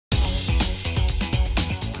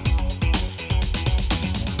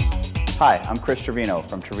Hi, I'm Chris Trevino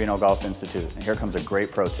from Trevino Golf Institute, and here comes a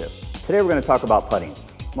great pro tip. Today we're going to talk about putting.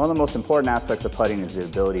 One of the most important aspects of putting is the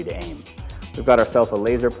ability to aim. We've got ourselves a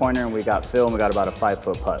laser pointer and we got Phil and we got about a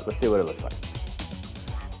 5-foot putt. Let's see what it looks like.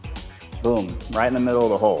 Boom, right in the middle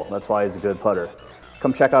of the hole. That's why he's a good putter.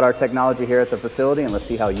 Come check out our technology here at the facility and let's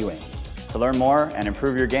see how you aim. To learn more and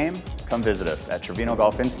improve your game, come visit us at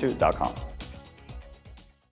TrevinoGolfInstitute.com.